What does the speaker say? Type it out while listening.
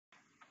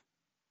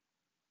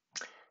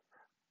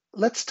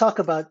Let's talk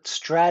about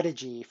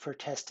strategy for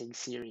testing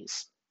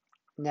series.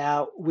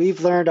 Now,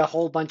 we've learned a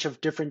whole bunch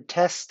of different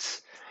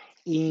tests,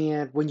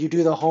 and when you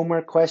do the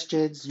homework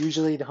questions,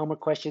 usually the homework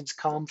questions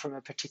come from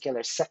a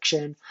particular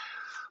section.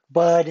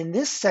 But in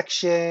this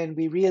section,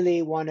 we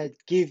really want to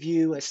give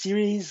you a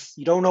series,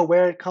 you don't know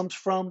where it comes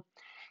from,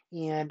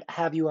 and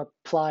have you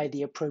apply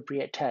the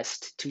appropriate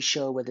test to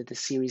show whether the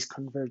series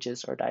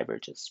converges or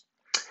diverges.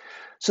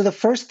 So the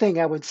first thing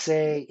I would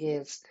say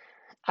is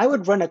I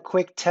would run a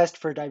quick test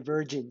for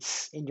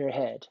divergence in your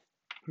head.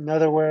 In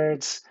other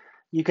words,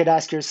 you could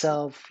ask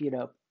yourself,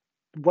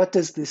 what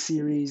does the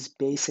series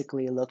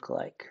basically look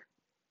like?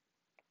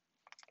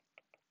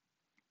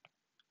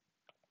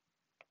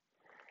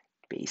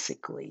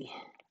 Basically.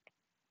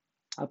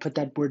 I'll put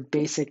that word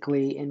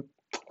basically in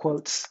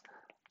quotes,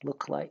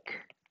 look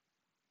like.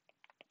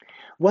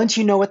 Once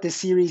you know what the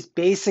series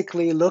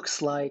basically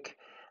looks like,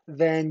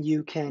 then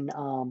you can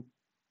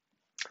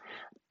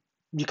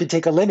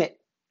take a limit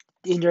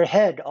in your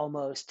head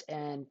almost,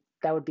 and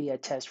that would be a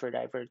test for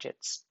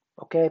divergence.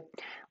 Okay.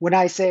 When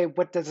I say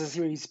what does a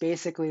series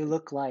basically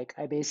look like,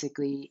 I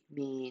basically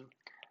mean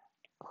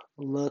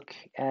look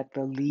at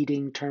the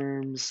leading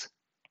terms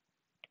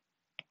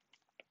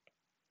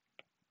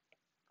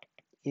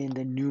in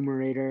the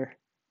numerator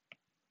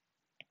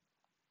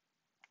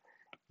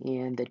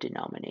and the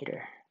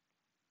denominator.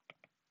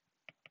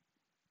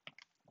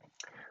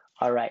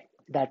 All right,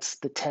 that's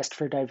the test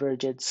for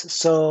divergence.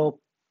 So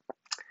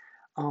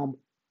um,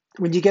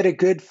 when you get a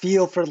good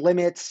feel for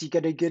limits, you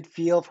get a good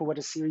feel for what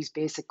a series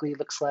basically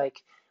looks like.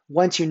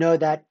 Once you know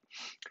that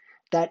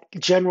that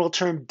general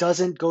term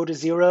doesn't go to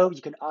zero,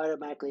 you can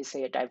automatically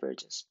say it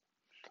diverges.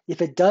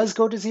 If it does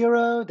go to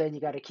zero, then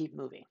you got to keep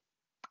moving.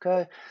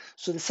 Okay.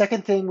 So the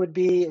second thing would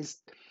be is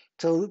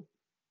to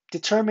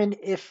determine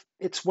if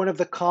it's one of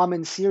the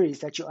common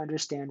series that you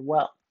understand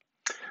well.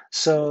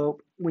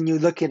 So when you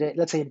look at it,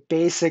 let's say it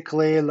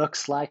basically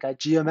looks like a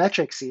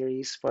geometric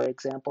series, for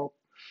example.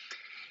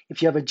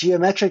 If you have a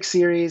geometric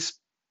series,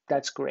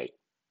 that's great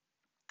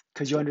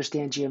because you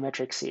understand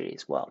geometric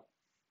series well.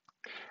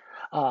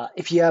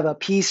 If you have a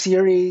P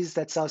series,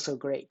 that's also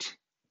great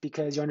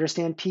because you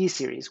understand P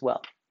series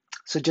well.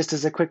 So just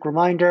as a quick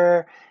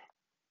reminder,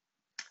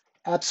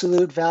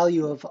 absolute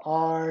value of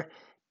R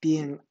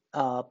being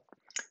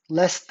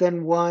less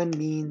than 1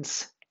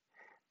 means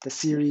the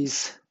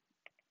series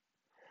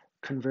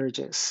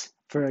converges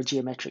for a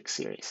geometric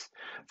series.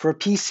 For a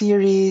P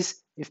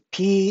series, if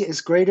P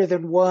is greater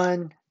than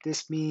 1,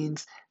 this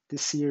means the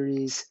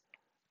series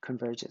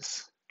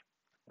converges.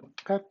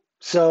 Okay,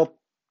 so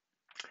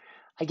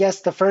I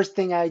guess the first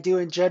thing I do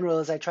in general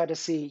is I try to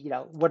see,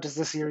 what does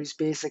the series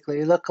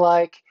basically look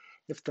like?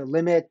 If the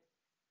limit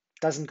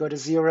doesn't go to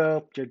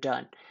 0, you're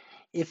done.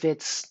 If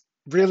it's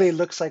really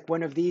looks like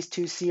one of these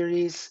two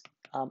series,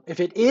 if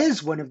it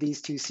is one of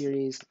these two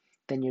series,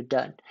 then you're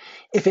done.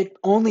 If it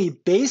only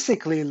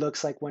basically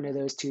looks like one of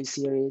those two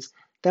series,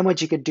 then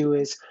what you could do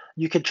is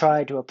you could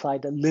try to apply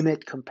the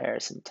limit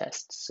comparison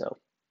test. So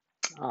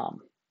um,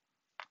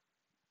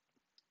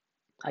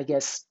 I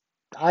guess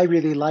I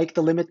really like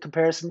the limit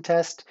comparison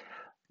test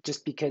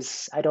just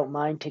because I don't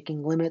mind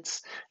taking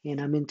limits and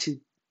I'm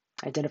into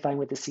identifying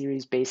what the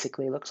series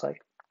basically looks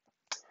like.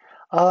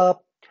 Uh,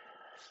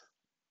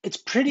 it's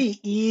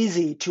pretty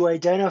easy to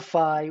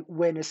identify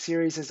when a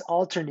series is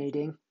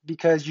alternating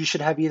because you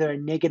should have either a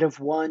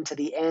 -1 to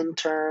the n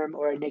term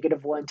or a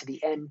 -1 to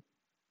the n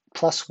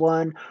plus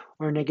 1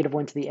 or a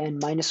 -1 to the n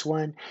minus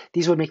 1.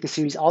 These would make the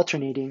series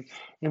alternating.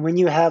 And when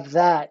you have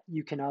that,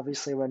 you can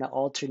obviously run an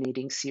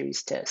alternating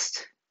series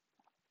test.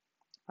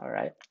 All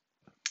right.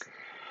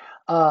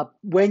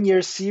 When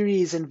your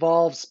series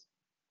involves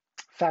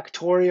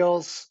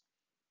factorials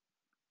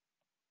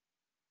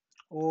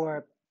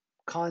or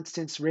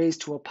constants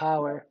raised to a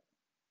power,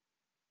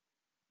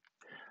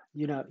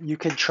 you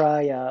could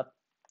try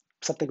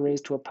something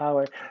raised to a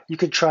power. You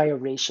could try a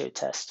ratio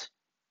test.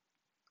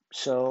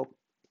 So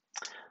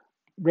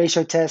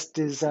ratio test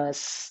is a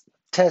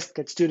test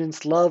that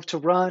students love to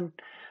run.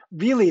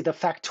 Really, the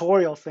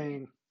factorial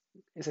thing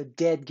is a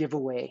dead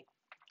giveaway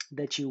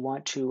that you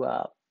want to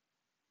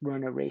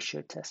run a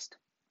ratio test.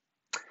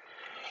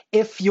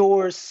 If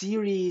your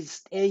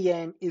series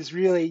AN is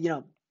really,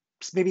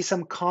 maybe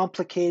some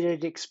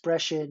complicated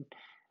expression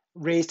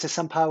raised to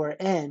some power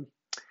n,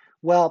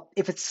 well,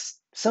 if it's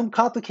some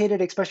complicated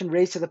expression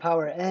raised to the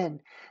power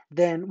n,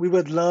 then we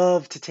would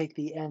love to take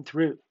the nth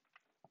root,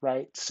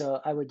 right? So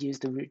I would use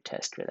the root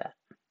test for that.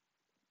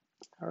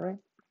 All right.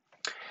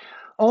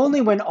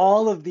 Only when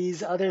all of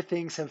these other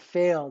things have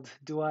failed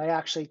do I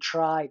actually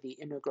try the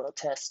integral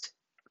test.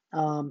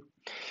 Um,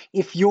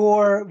 if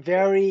you're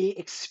very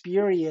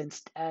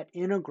experienced at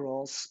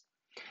integrals,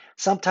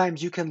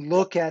 sometimes you can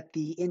look at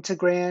the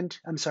integrand,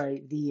 I'm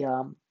sorry,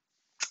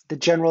 the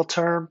general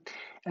term,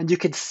 and you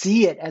can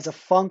see it as a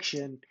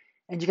function,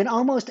 and you can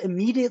almost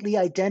immediately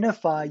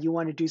identify you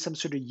want to do some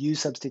sort of u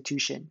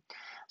substitution.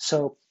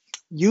 So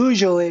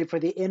usually for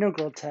the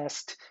integral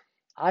test,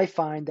 I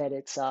find that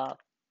it's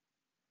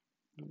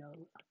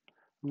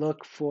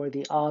look for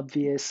the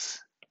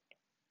obvious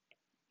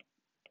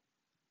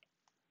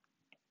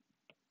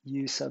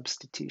U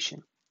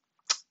substitution.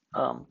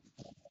 Um,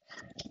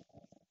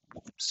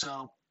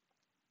 so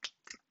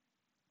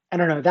I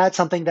don't know, that's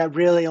something that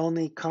really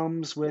only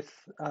comes with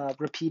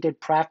repeated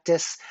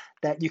practice,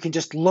 that you can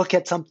just look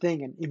at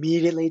something and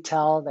immediately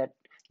tell that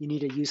you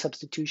need a U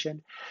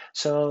substitution.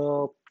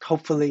 So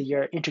hopefully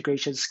your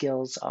integration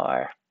skills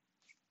are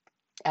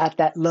at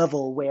that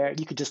level where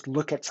you could just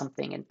look at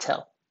something and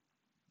tell.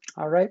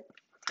 All right.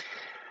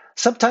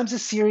 Sometimes a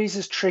series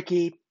is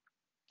tricky.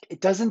 It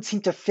doesn't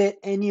seem to fit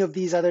any of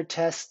these other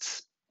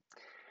tests.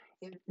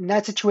 In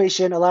that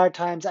situation, a lot of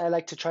times I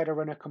like to try to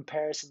run a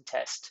comparison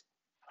test.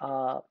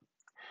 Uh,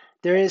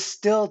 there is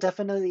still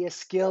definitely a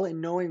skill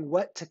in knowing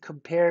what to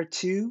compare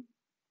to,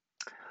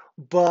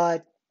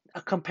 but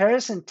a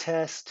comparison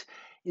test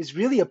is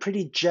really a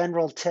pretty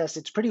general test.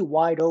 It's pretty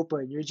wide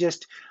open. You're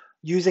just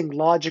using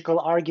logical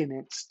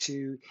arguments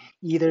to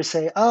either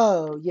say,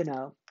 oh,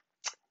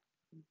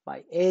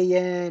 my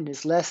AN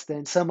is less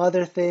than some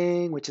other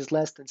thing, which is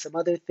less than some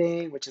other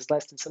thing, which is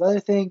less than some other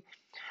thing,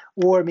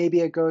 or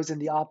maybe it goes in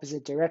the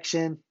opposite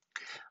direction.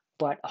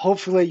 But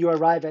hopefully you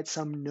arrive at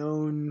some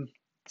known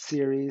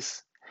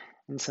series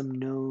and some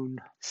known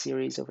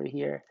series over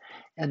here.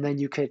 And then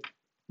you could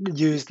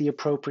use the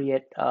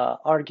appropriate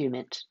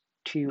argument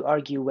to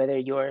argue whether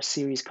your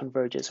series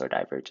converges or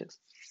diverges.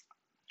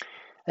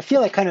 I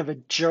feel like kind of a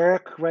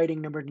jerk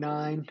writing number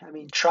 9. I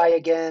mean, try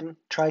again,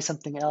 try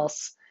something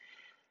else.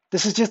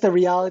 This is just the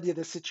reality of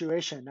the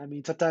situation. I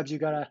mean, sometimes you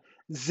gotta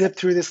zip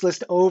through this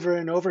list over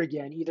and over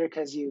again, either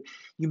because you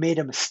made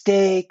a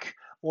mistake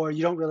or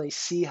you don't really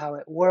see how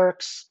it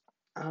works.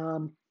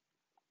 Um,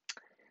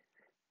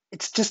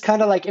 it's just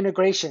kind of like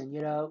integration,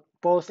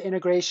 both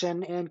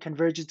integration and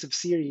convergence of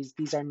series.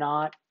 These are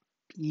not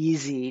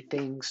easy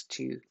things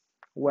to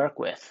work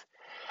with.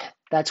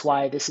 That's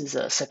why this is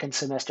a second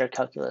semester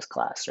calculus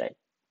class, right?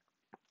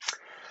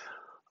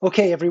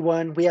 Okay,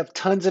 everyone, we have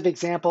tons of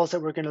examples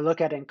that we're going to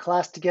look at in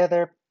class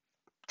together.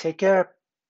 Take care.